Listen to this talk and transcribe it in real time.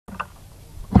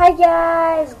Hi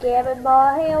guys, Gavin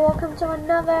Ball here. Welcome to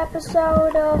another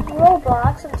episode of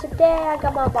Roblox, and today I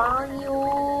got my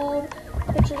volume,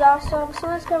 which is awesome. So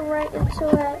let's get right into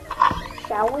it,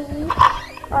 shall we?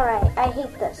 Alright, I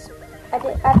hate this. I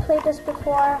played this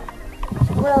before. It's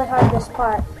really hard, this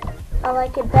part. I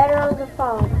like it better on the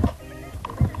phone.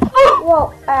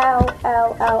 Whoa, ow,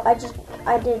 ow, ow.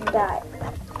 I didn't die.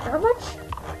 How much?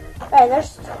 Alright,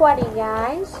 there's 20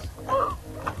 guys. Alright,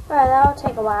 that'll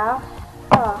take a while.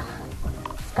 Oh,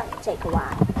 it's gonna take a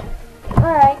while.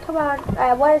 Alright, come on.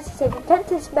 Alright, what does it say? The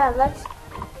dentist man, let's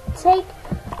take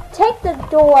the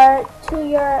door to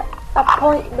your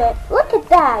appointment. Look at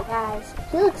that, guys.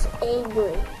 He looks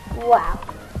angry. Wow.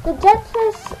 The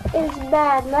dentist is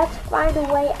mad. Let's find a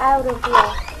way out of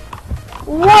here.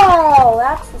 Whoa,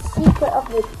 that's the secret of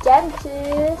the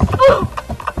dentist.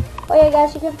 Oh yeah,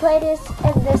 guys, you can play this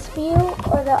in this view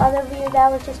or the other view that I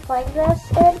was just playing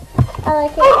this in. I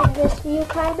like it in this view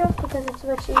kind of because it's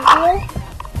much easier.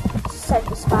 Set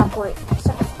the spawn point.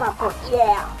 Set the spawn point.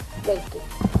 Yeah, make it.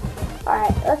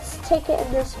 Alright, let's take it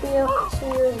in this view. This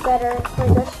view is better for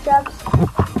this jumps.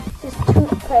 This is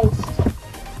toothpaste.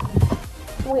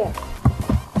 It's weird.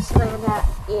 Slam that.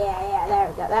 Yeah, there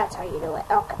we go. That's how you do it.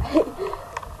 Okay.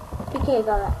 You can't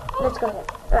go that. Let's go here.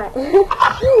 Alright.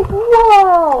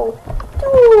 Whoa!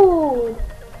 Dude!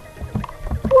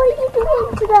 What are you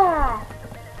doing to that?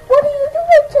 What are you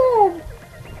doing to him?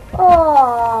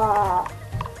 Oh,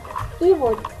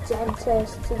 evil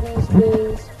dentist these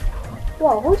days.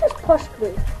 Whoa, who just pushed me?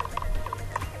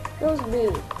 It was me.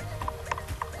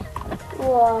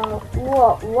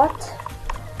 Whoa, what?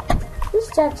 This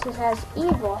dentist has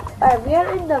evil. Alright, we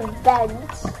are in the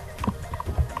vents.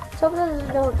 Sometimes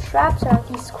there's no traps around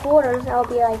these corners. I'll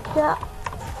be like, yeah.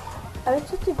 Are we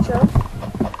supposed to jump?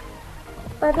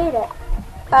 I made it.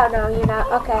 Oh no, you're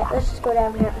not. Okay, let's just go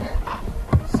down here.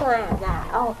 Slam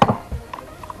that. Okay.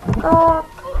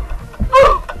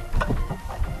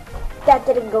 That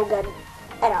didn't go good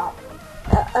at all.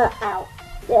 Ow.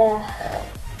 Yeah.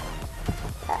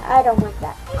 I don't like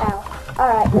that. Ow.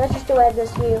 Alright, let's just do it in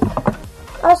this view.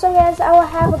 Also, guys, I will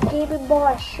have a Gaming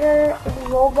Boy shirt in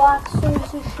Roblox soon.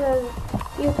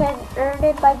 You can earn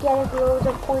it by getting loads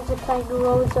of points and playing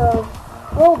loads of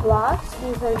Roblox.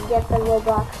 You can get the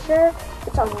Roblox shirt.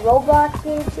 It's on Roblox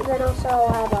games, and then also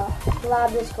I'll have a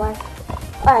lab display.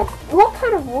 Alright, what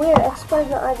kind of weird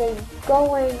experiment are they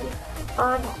going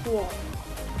on here?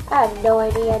 I have no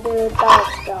idea, dude, but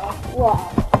let's go. Whoa.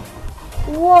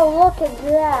 Whoa, look at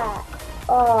that.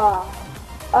 Oh.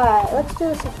 Alright, let's do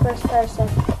this in first person.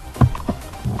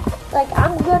 Like,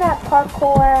 I'm good at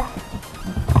parkour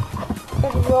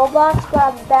in Roblox, but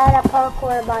I'm bad at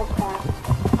parkour in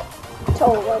Minecraft.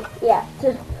 Totally, yeah.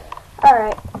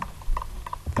 Alright.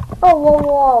 Oh,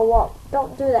 whoa.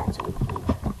 Don't do that to me.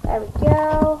 There we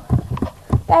go.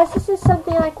 Guys, this is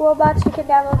something like Roblox. You can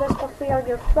download this for free on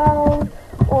your phone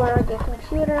or on your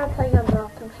computer. I'm playing on the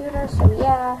computer, so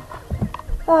yeah.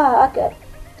 Oh, okay.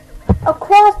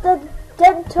 Across the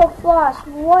dental floss.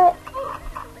 What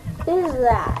is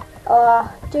that?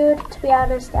 Dude, to be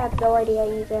honest, I have no idea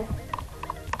either.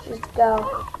 Just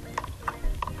go.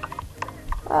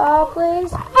 Oh,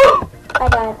 please. I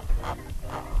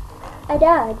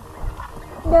died.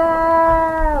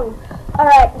 No!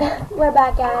 Alright, we're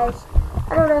back, guys.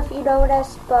 I don't know if you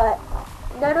noticed, but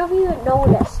none of you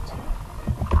noticed.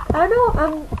 I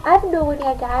have no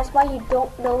idea, guys, why you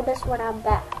don't notice when I'm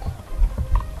back.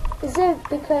 Is it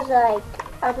because, like,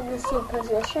 I'm in the same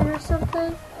position or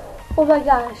something? Oh my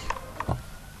gosh.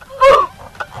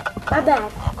 I'm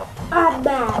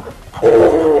mad.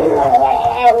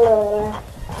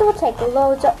 Don't take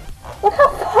loads of... Look how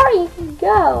far you can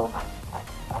go.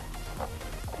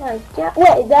 Oh my god.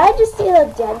 Wait, did I just see the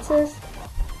dentist?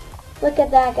 Look at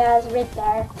that, guys, right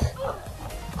there.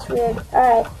 It's weird.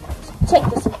 Alright, let's take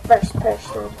this in first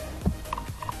person.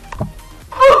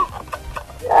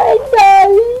 I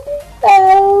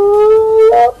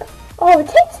know. Oh, it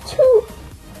takes two.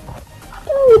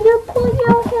 Dude, they're pulling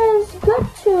out his good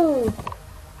tooth.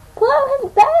 Pull out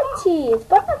his bad teeth,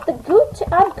 but not the good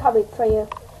teeth. I'm coming for you.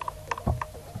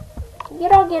 You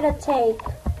don't get to take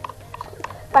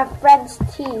my friend's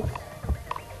teeth.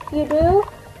 If you do,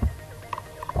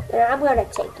 then I'm gonna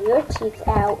take your teeth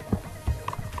out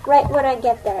right when I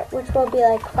get there, which will be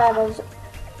like 5 hours.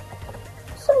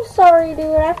 So sorry,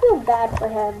 dude. I feel bad for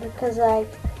him because, like,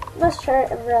 he must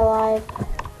hurt in real life.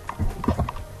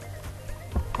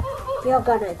 You're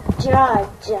gonna die,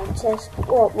 dentist.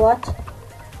 Whoa, what?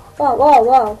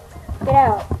 Whoa. Get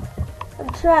out. I'm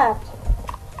trapped.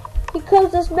 He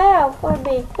closed his mouth on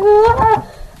me.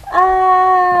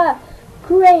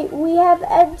 Great, we have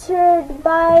entered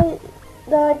by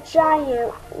the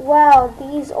giant. Well,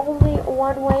 these only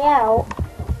one way out.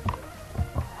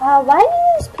 Why do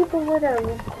these people want to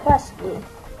request me?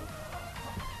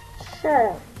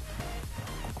 Sure.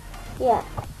 Yeah.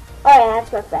 Oh yeah,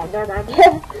 that's my friend. Never mind.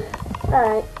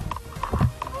 Alright.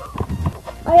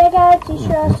 Oh yeah, guys, you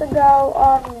should also go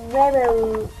on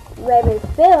Rabbit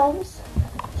Films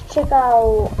to check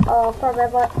out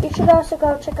you should also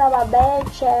go check out my main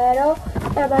channel,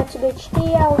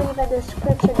 MITBHD. I'll leave a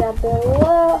description down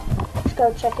below. Just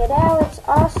go check it out. It's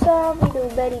awesome. We do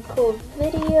many cool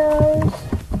videos.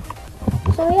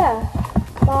 So yeah.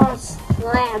 Come on,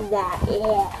 slam that,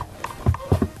 yeah.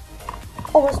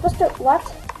 Oh, we're supposed to what?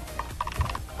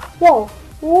 Whoa.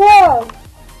 Whoa.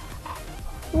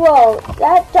 Whoa,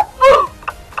 that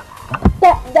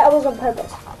was on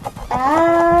purpose.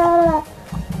 I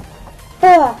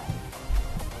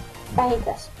hate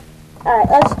this. Alright,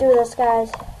 let's do this,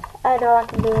 guys. I know I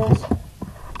can do this.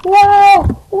 Whoa!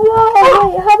 Whoa!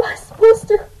 Wait, how am I supposed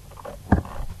to?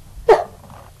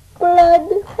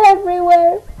 Blood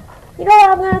everywhere. You know what?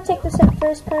 I'm gonna take this in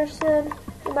first person.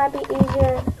 It might be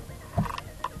easier.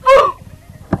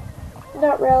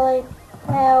 Not really.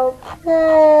 Help.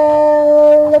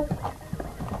 Help.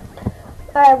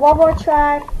 Alright, one more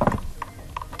try.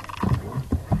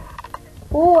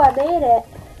 Ooh, I made it.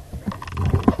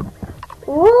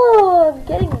 Ooh, I'm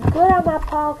getting good at my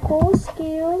parkour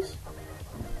skills.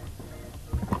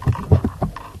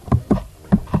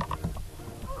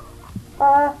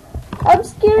 I'm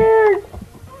scared.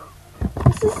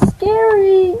 This is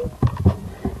scary.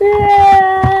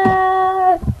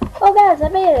 Yeah. Oh guys, I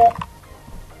made it.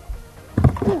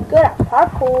 I'm good at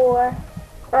parkour.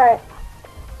 Alright.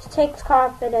 This takes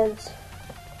confidence.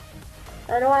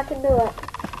 I know I can do it.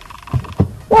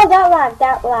 Whoa, that lagged.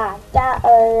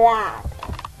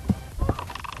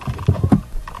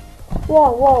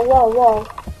 Whoa.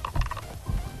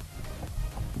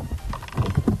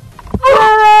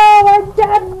 Oh, I'm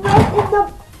dead right in the...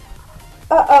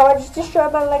 Uh-oh, I just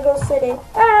destroyed my Lego city.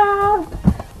 Ah!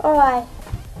 Alright.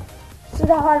 This is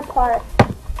the hard part.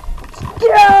 Let's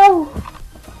go!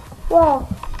 Whoa.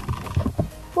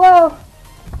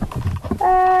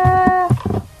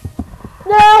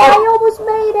 No, I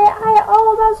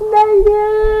almost made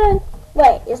it.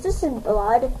 Wait, is this in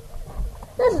blood?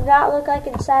 Does not look like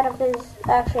inside of his...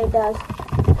 Actually, it does.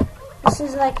 This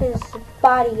is like his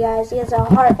body, guys. He has a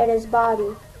heart in his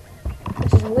body.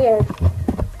 Which is weird.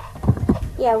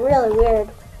 Yeah, really weird.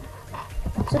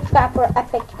 Subscribe for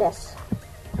epicness.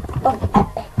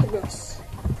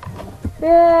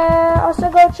 Yeah, also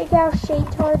go check out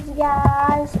Shade Toys,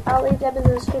 guys. I'll leave them in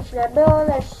the description down below.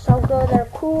 They're so good, they're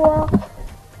cool.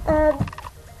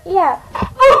 Yeah.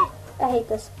 I hate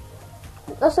this.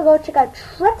 Also go check out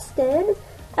Truxton.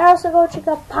 And also go check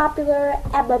out popular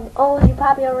MMOs. You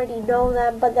probably already know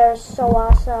them, but they're so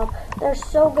awesome. They're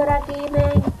so good at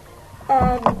gaming.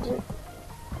 And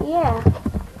yeah.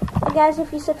 And guys,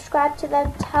 if you subscribe to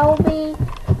them, tell them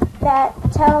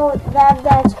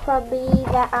that's from me,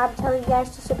 that I'm telling you guys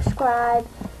to subscribe.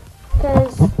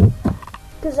 Because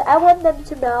I want them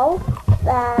to know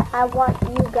that I want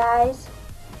you guys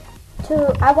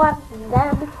to, I want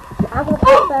my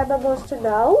members to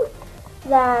know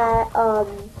that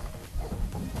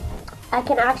I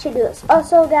can actually do this.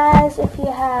 Also guys, if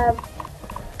you have,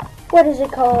 what is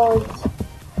it called,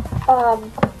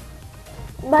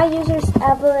 my user's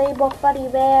available funny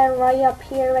man right up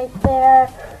here, right there.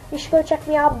 You should go check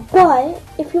me out. But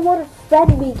if you want to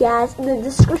friend me, guys, in the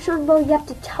description below, you have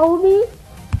to tell me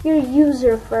your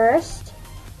user first.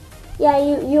 Yeah,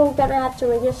 you're gonna have to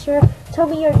register. Tell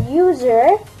me your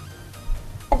user,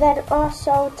 and then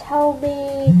also tell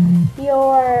me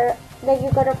that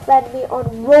you're gonna friend me on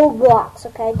Roblox.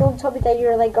 Okay, don't tell me that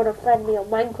you're like gonna friend me on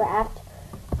Minecraft,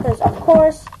 because of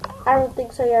course I don't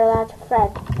think so. You're allowed to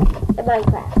friend in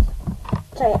Minecraft.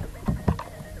 So yeah,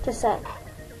 just saying.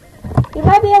 You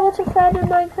might be able to friend in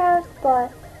Minecraft,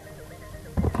 but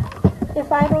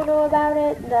if I don't know about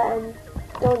it, then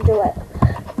don't do it.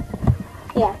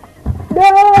 Yeah.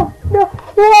 No!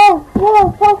 Whoa!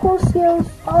 Parkour skills.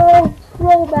 Oh,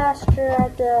 pro master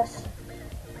at this.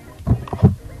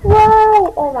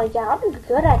 Whoa! Oh my god, I'm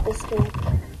good at this game.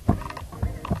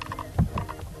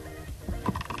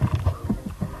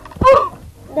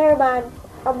 Never mind.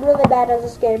 I'm really bad at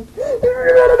this game.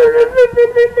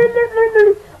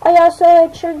 Oh yeah, so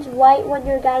it turns white when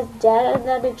your guy's dead, and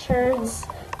then it turns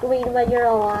green when you're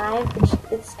alive, which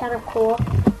it's kind of cool.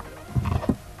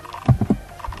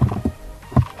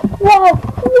 Whoa!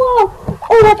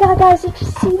 Oh my god, guys, did you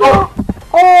see that?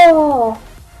 Oh!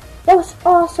 That was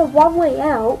also one way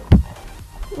out.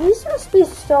 these must be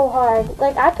so hard.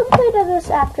 Like, I completed this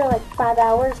after like 5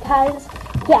 hours, guys.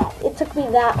 Yeah, it took me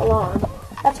that long.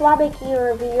 That's why I'm making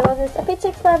a review of this. If it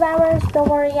takes 5 hours, don't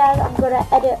worry, guys. I'm gonna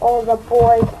edit all the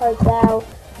boring parts out.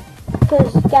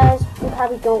 Because, guys, you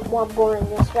probably don't want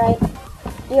boringness, right?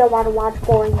 You don't want to watch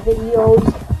boring videos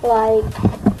like,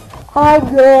 "Hi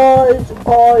guys,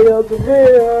 I am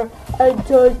here, and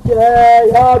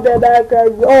today I'm gonna make a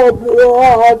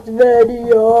Roblox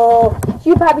video."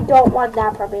 You probably don't want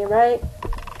that from me, right?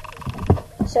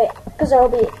 So, yeah, because it'll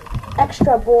be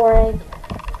extra boring.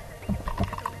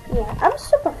 Yeah, I'm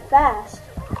super fast.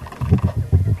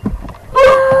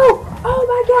 Oh! Oh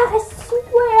my god, I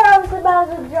swear I was about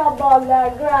to jump on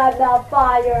that, grab that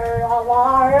fire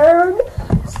alarm,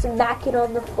 smack it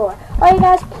on the floor. Alright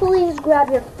guys, please grab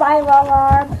your fire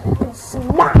alarm and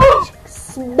smash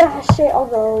it on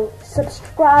the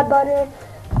subscribe button.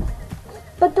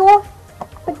 But don't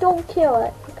kill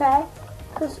it, okay?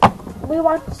 Because we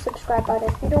want the subscribe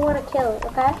button. You don't want to kill it,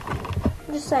 okay?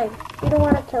 I'm just saying, you don't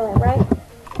want to kill it, right?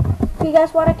 If you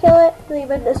guys want to kill it, leave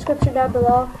a description down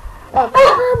below.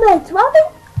 Comments! Why are they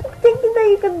thinking that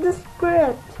you can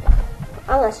descript?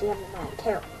 Unless you have my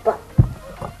account, but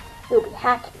you'll be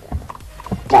hacking them.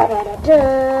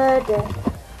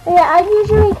 Yeah, I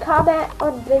usually comment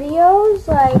on videos,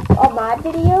 like on my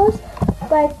videos,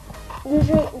 but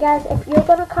usually, guys, if you're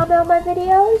gonna comment on my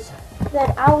videos,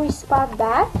 then I'll respond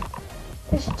back.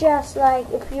 It's just like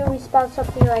if you respond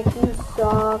something like "you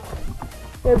suck,"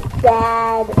 "you're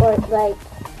bad," or like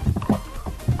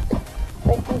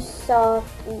 "you suck,"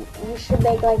 you should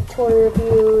make like toy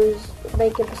reviews,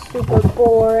 make it super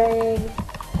boring.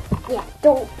 Yeah,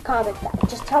 don't comment that.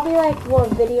 Just tell me like what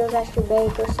videos I should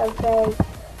make or something.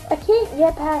 I can't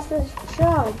get past this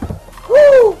jump.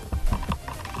 Woo!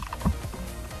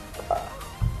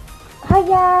 Hi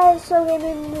guys, so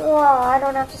I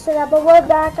don't have to say that, but we're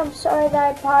back. I'm sorry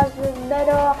that I paused in the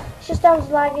middle. It's just I was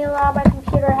lagging a lot. My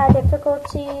computer had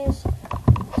difficulties.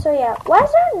 So yeah, why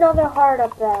is there another heart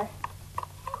up there?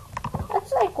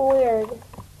 That's like weird.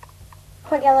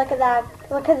 Okay, look at that.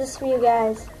 Look at this view,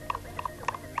 guys.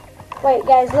 Wait,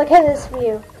 guys, look at this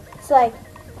view. It's like,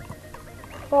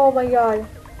 oh my god.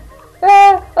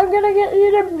 Ah, I'm gonna get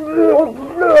eaten.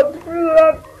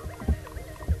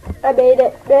 I made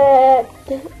it.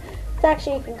 It's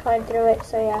actually, you can climb through it,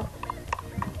 so yeah.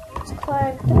 Let's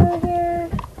climb through here.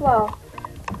 Whoa.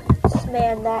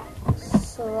 Slam that.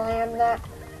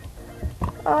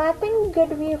 I think a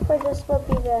good view for this will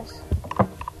be this.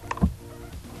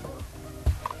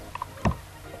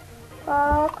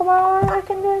 Come on, I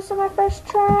can do this on my first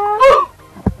try.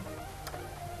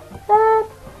 I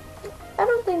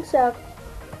don't think so.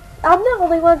 I'm the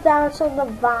only one that's on the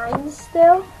vines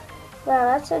still. Wow,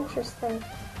 that's interesting.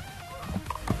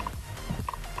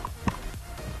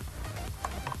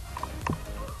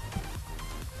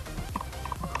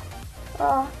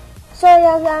 Sorry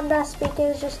guys, I'm not speaking,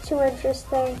 it's just too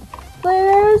interesting.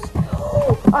 Please.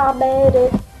 I made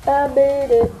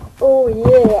it. Oh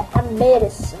yeah, I made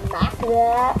it. Smack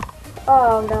that.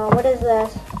 Oh no, what is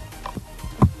this?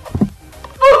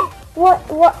 What?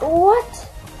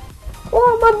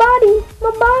 Oh, my body.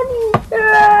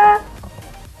 Ah.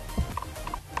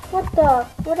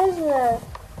 What is this?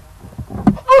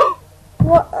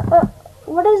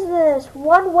 What is this?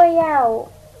 One way out.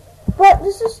 But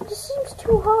this seems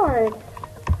too hard.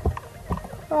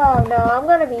 Oh no, I'm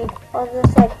gonna be on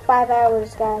this like 5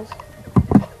 hours, guys.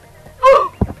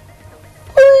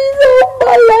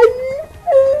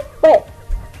 Wait,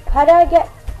 how do I get?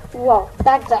 Whoa,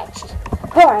 that glitched.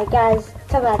 Alright, guys,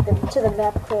 to the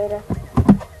map creator.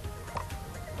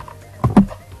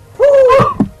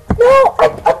 No, I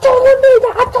totally made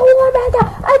that. I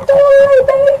totally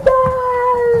made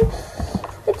that.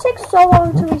 It takes so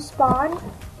long to respawn.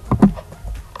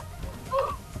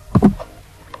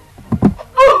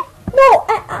 No,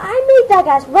 I made that,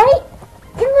 guys, right?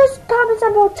 In the comments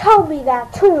below, tell me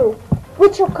that too.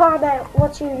 With your comment,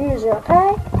 what's your user,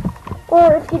 okay?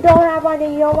 Or if you don't have one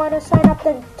and you don't want to sign up,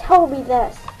 then tell me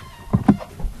this.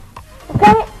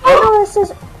 Okay? I know this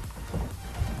is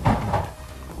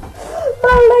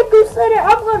my Lego Center.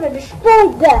 I'm gonna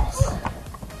destroy this.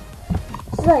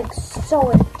 It's like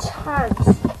so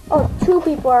intense. Oh, 2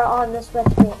 people are on this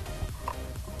with me.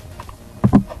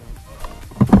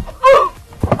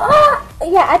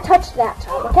 Yeah, I touched that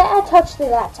time, okay? I touched it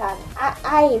that time.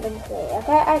 I even say,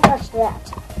 okay? I touched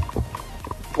that.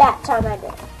 That time I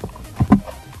did.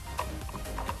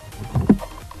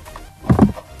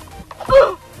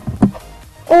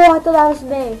 Oh, I thought that was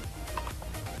me.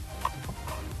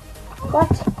 What?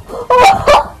 Oh!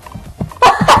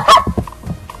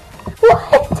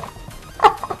 What?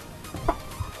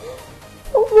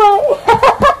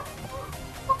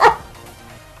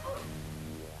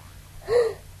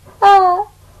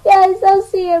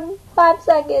 see in 5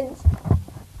 seconds.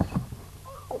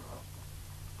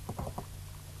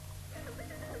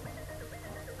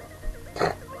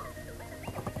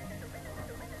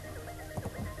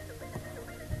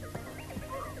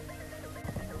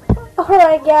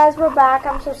 Alright guys, we're back.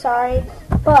 I'm so sorry,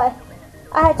 but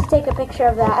I had to take a picture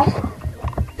of that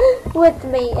with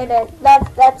me in it.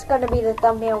 That's gonna be the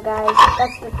thumbnail, guys.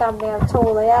 That's the thumbnail,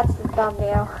 totally. That's the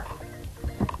thumbnail.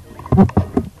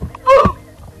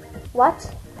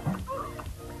 What?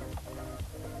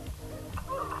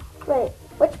 Wait,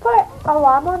 which part? Oh,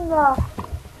 I'm on the...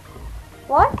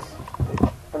 What?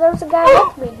 Well, there was a guy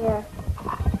with me here.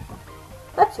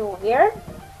 That's weird.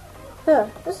 Huh.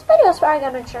 This video is probably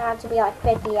going to turn out to be like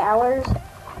 50 hours.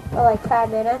 Or like 5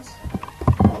 minutes.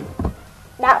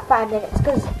 Not 5 minutes,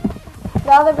 because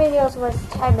the other videos was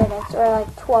 10 minutes. Or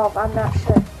like 12, I'm not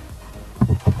sure.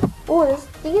 Ooh,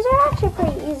 these are actually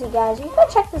pretty easy, guys. You can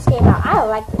check this game out. I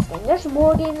like this game. There's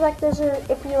more games like this.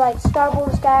 If you like Star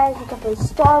Wars, guys, you can play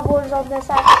Star Wars on this,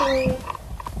 actually.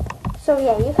 So,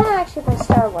 yeah, you can actually play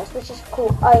Star Wars, which is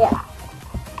cool. Oh, yeah.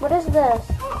 What is this?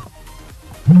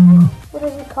 What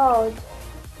is it called?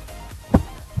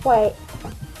 Wait.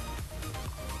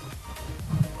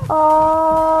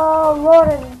 Oh,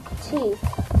 rodent teeth.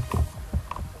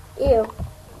 Ew.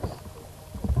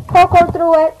 Poke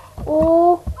through it.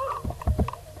 Ooh.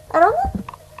 I don't think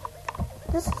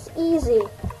this is easy.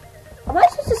 Am I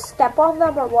supposed to step on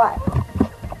them or what?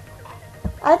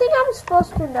 I think I'm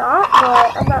supposed to not,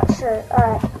 but I'm not sure.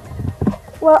 Alright.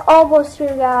 We're almost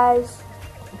here, guys.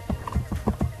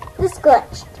 This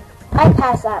glitched. I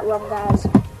passed that room, guys.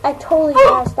 I totally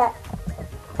passed that.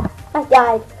 I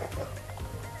died.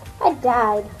 I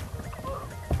died.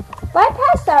 But I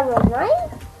passed that room, right?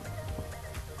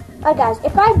 Alright, guys.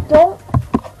 If I don't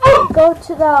go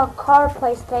to the car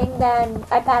place thing, then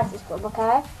I pass this room,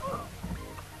 okay?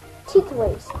 Teeth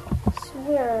waste.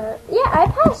 Swear. Yeah, I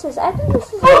passed this. I think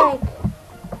this is like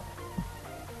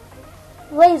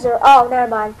laser. Oh, never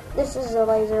mind. This is a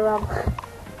laser room.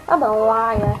 I'm a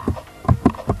liar.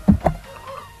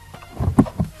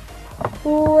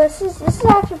 Ooh, this is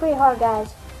actually pretty hard,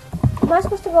 guys. Am I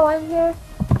supposed to go in here?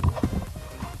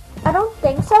 I don't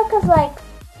think so, cause like.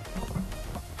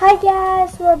 Hi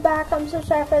guys, we're back. I'm so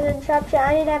sorry for the interruption.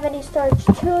 I didn't have any storage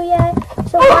 2 yet,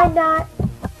 so why not?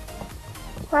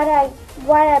 Why did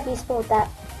I be spoiled that?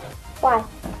 Why?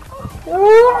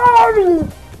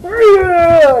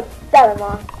 That went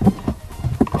wrong.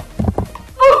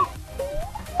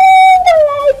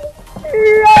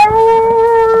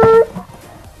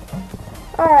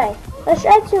 Alright, let's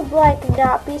try to like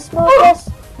not be smokeless.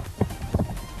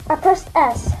 I pressed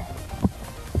S.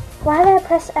 Why did I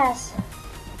press S?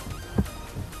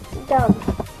 Dumb.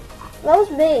 That was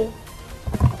me.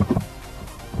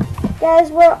 Guys,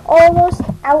 we're almost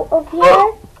out of here.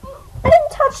 I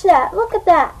didn't touch that. Look at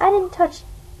that. I didn't touch.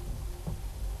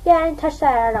 Yeah, I didn't touch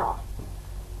that at all.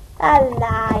 I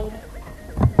lied.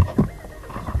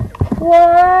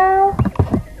 Whoa.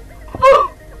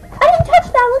 I didn't touch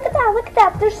that. Look at that. Look at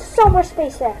that. There's so much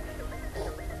space there.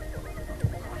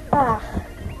 Ah.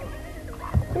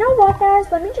 You know what,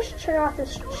 guys? Let me just turn off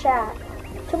this chat.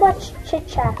 Too much chit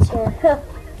chats here.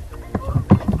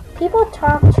 People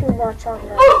talk too much on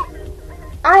this.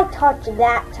 I touch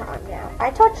that time now.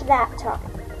 I touch that time.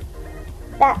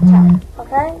 That time.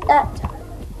 Okay? That time.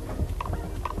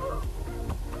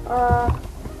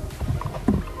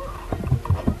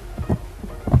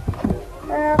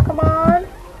 Come on.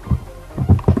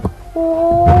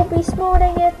 Ooh, be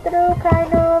smoothing it through,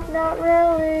 kind of. Not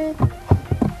really.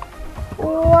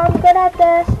 Ooh, I'm good at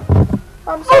this.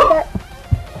 I'm so good.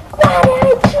 Why did I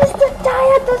choose to die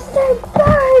at the same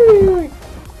time?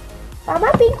 Why am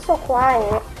I being so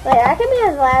quiet? Wait, I can be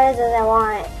as loud as I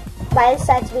want, but I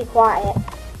decided to be quiet.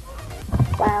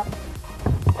 Wow.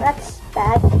 That's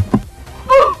bad.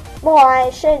 Well, I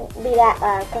shouldn't be that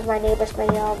loud because my neighbors may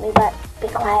yell at me, but be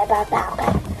quiet about that,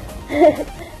 okay?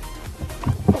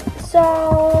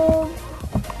 So,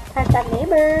 hashtag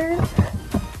neighbors.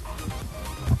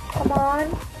 Come on.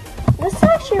 This is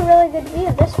actually a really good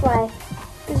view this way.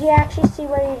 Because you actually see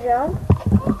where you jump.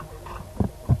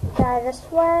 Die this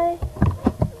way.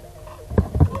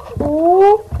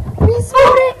 Ooh, we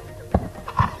split it.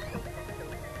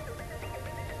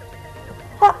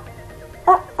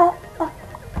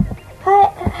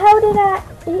 How did I?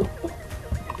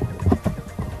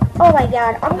 Oh my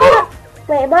god! I'm gonna.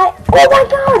 Wait, am I? Oh my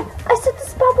god! I set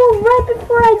this bubble right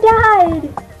before I died.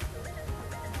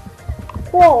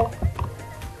 Whoa!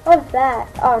 What's that?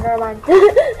 Oh, never mind.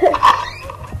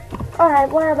 Alright,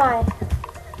 where am I?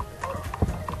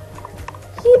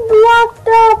 He blocked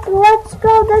up! Let's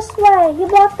go this way! He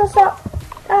blocked us up!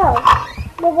 Oh,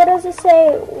 well, what does it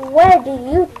say? Where do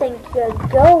you think you're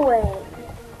going?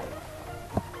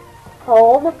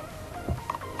 Home?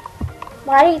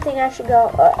 Why do you think I should go?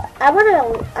 I'm going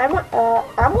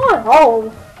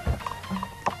home.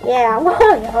 Yeah, I'm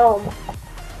going home.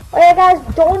 Oh yeah, guys,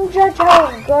 don't judge how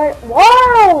good.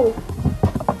 Whoa!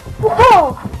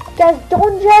 Whoa! Guys,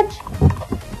 don't judge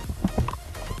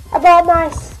about my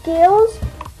skills.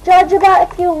 Judge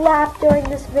about if you laugh during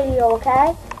this video,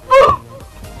 okay?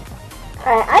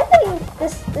 Alright, I think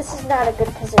this is not a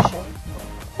good position.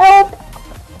 Help!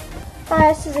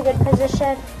 Alright, this is a good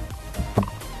position.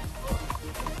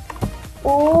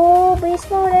 Ooh, beast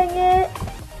moding it.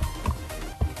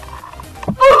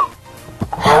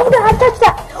 Oh no, I touched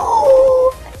that!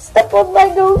 Oh, I stepped on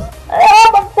Legos. Oh,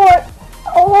 my foot!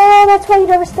 Oh, that's why you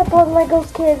never step on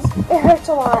Legos, kids. It hurts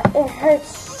a lot. It hurts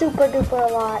super duper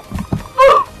a lot.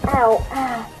 Ow,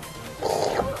 ah.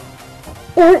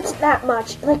 It hurts that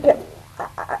much. Like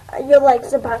your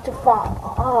leg's about to fall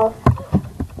off.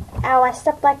 Ow, I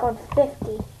stepped like on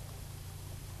 50.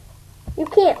 You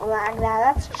can't lag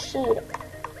that. That's cheating.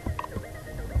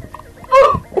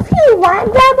 If you lag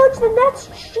that much, then that's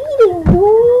cheating,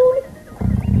 dude.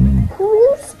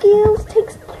 Pro skills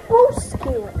takes pro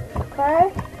skills,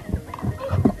 okay?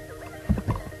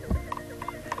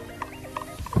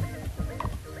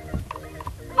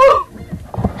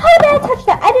 How did I touch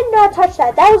that? I did not touch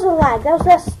that. That was a lag. That was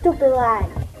a stupid lag.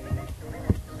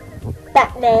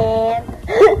 Batman.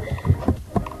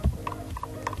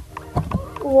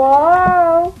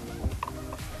 Whoa.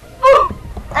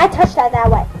 I touched that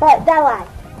way, but that lag.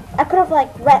 I could have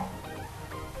like went.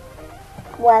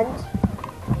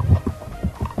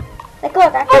 Like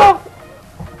look, I could have.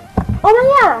 Oh my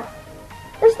god.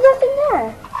 There's nothing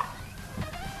there.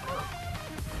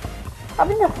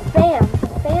 I'm in the fan. The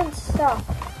fan sucks.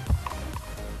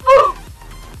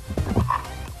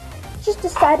 Just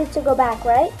decided to go back,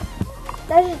 right?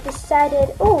 I just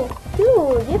decided, oh,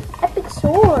 dude, you have epic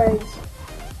swords.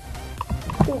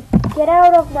 Dude, get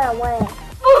out of my way.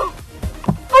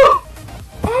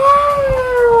 Ow!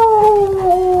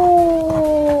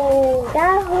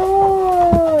 That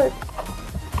hurt.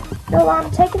 No,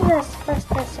 I'm taking this first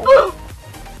person.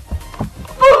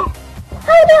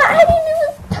 I didn't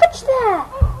even touch that.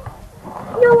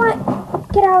 You know what?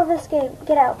 Get out of this game.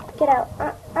 Get out. Get out.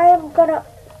 I am gonna...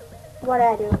 What'd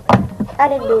I do? I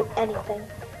didn't do anything.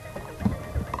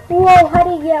 Whoa, how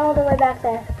do you get all the way back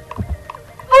there?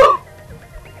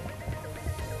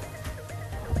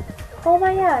 Oh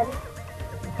my god.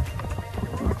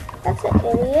 That's an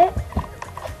idiot.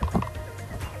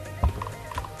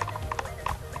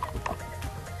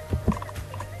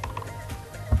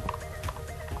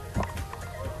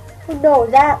 No,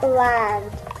 that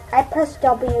lagged. I pressed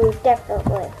W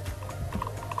definitely.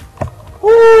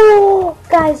 Oh,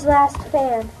 guys, last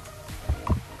fan.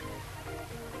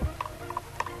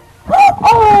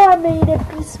 Oh, I made it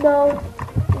beast mode.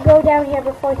 Go down here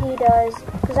before he does,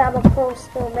 because I'm a pro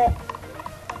still, man.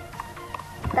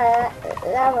 That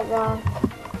went wrong.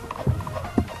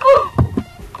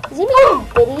 Is he making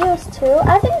videos too?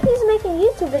 I think he's making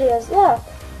YouTube videos. Look.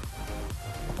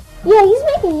 Yeah, he's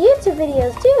making YouTube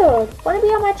videos too. Want to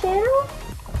be on my channel?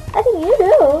 I think you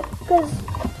do, because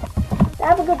I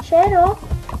have a good channel.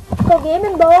 Go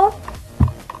Gaming Ball.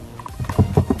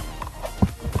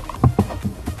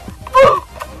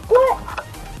 What?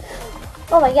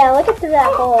 Oh my god, look at through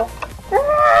that hole.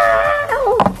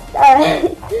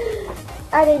 Alright.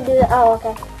 I didn't do that. Oh,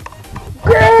 okay.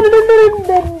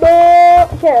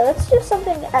 Here, let's do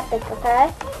something epic,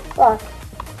 okay? Look.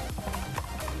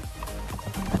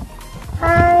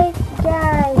 Hi,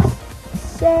 guys.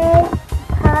 Say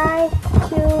hi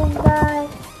to my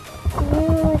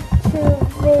YouTube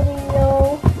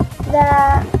video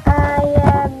that I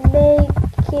am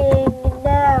making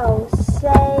now.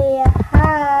 Say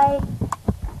hi.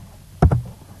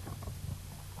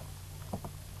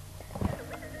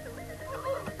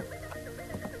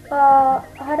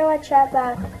 How do I chat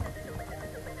back?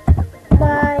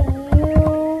 My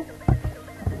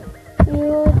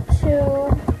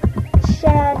YouTube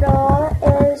channel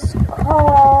is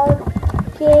called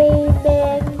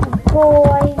Gaming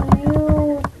Boy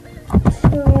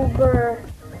YouTuber.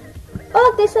 Oh,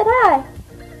 they said hi.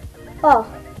 Oh.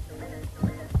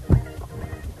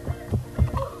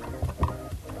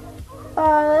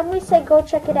 Let me say go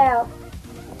check it out.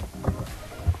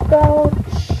 Go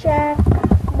check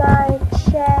my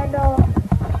channel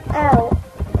out.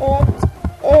 It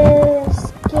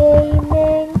is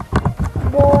Gaming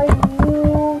Boy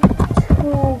YouTuber.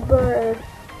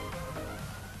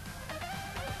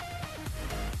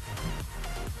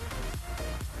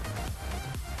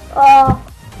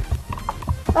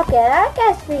 Okay, that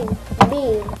guy's being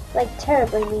mean. Like,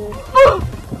 terribly mean.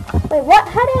 Wait, what?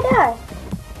 How did I die?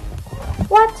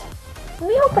 What? Let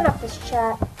me open up this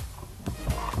chat.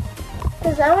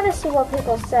 Because I want to see what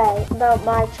people say about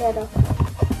my channel.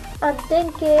 I'm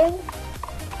thinking...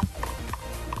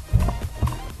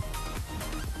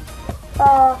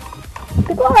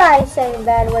 people are already saying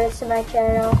bad words to my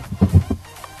channel.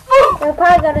 They're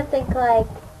probably gonna think like,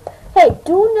 hey,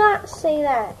 do not say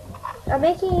that. I'm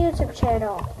making a YouTube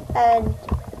channel, and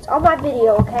it's on my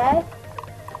video, okay?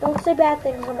 Don't say bad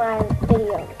things on my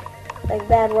video. Like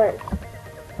bad words.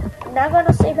 I'm not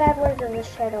gonna say bad words on this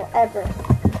channel, ever.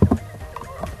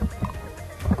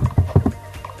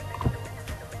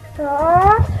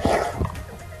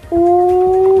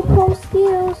 Ooh, cool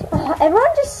skills. Oh,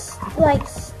 everyone just, like,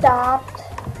 stopped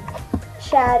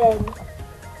chatting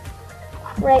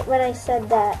right when I said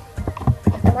that.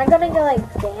 Am I gonna get,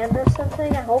 like, banned or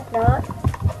something? I hope not.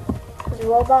 Because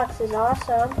Roblox is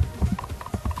awesome.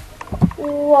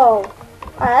 Whoa.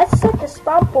 Alright, let's set the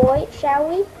spot point, shall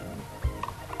we?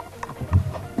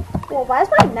 Whoa, why is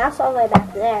my mouse all the way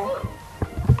back there?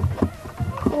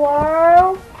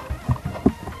 Whoa.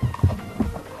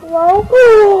 Whoa.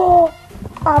 Oh,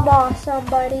 I'm awesome,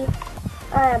 buddy.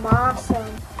 I am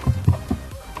awesome.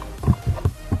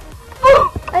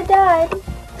 I died.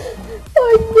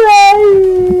 I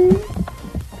died.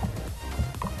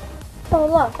 Oh,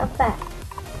 look, I'm fat.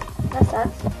 That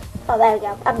sucks. Oh, there we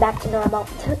go. I'm back to normal.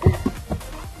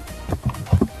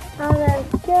 Oh, there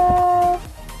we go.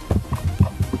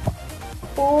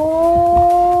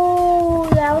 Oh,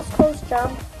 that was close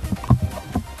jump.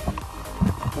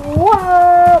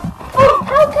 Whoa! Oh,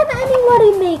 how can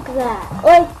anybody make that?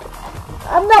 Like,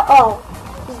 I'm not. Oh,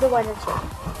 he's the winner too.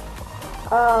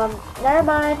 Never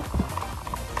mind.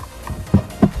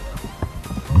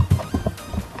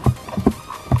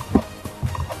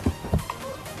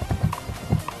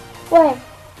 Wait,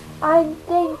 I'm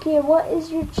thinking, what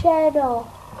is your channel?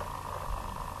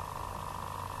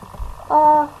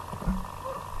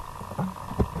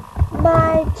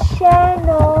 My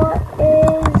channel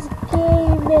is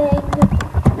gaming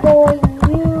for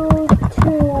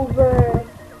YouTuber.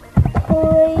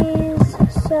 Please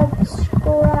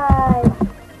subscribe.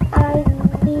 I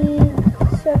need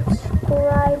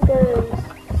subscribers.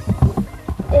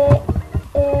 It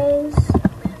is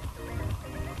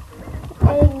a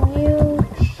new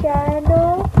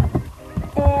channel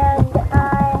and I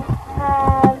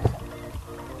have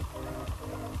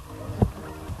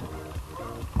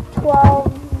 12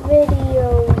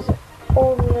 videos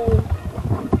only,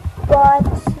 but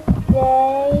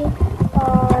they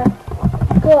are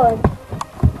good.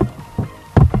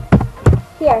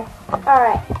 Here,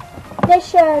 alright. They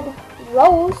should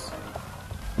Rose.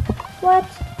 What?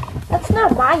 That's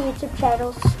not my YouTube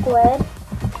channel, Squid.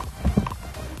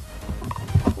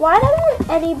 Why doesn't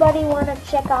anybody want to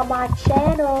check out my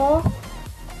channel?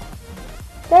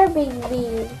 They're being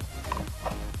mean.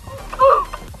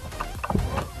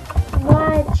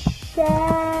 My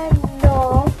channel.